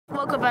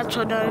welcome back to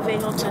another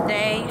video.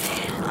 Today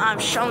I'm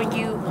showing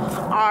you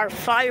our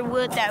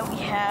firewood that we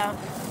have.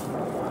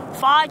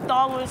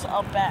 $5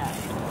 a bag,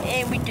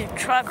 and we do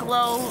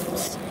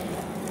truckloads.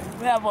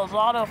 We have a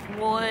lot of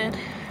wood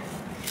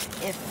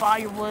and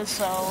firewood,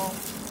 so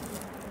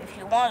if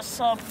you want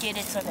some, get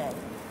it today.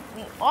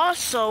 We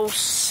also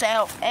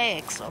sell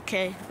eggs,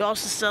 okay? We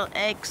also sell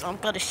eggs. I'm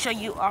gonna show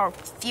you a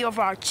few of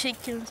our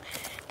chickens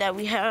that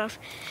we have.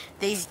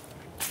 We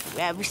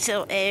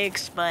sell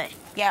eggs, but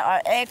yeah,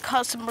 our egg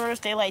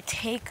customers, they like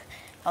take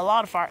a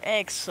lot of our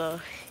eggs,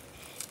 so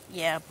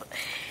yeah. But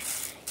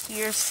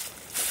here's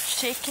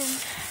chicken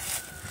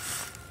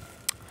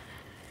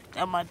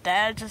that my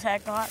dad just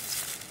had got.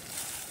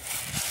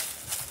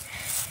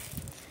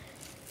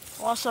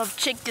 Also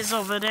chickens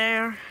over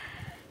there.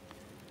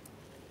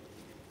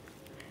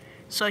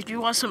 So if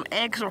you want some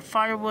eggs or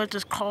firewood,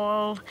 just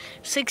call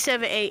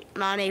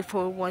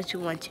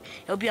 678-984-1212.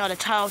 It'll be on the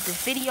title of the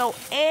video.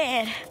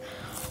 And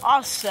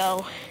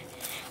also,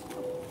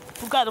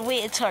 we gotta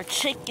wait until our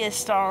chickens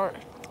start,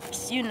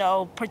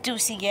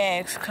 producing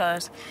eggs,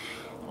 because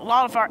a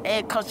lot of our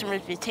egg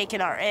customers be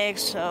taking our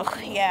eggs. So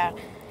yeah,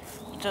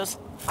 just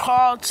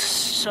call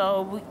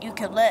so we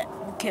can let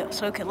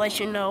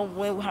you know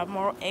when we have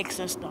more eggs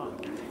in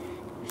stock.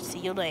 See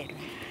you later.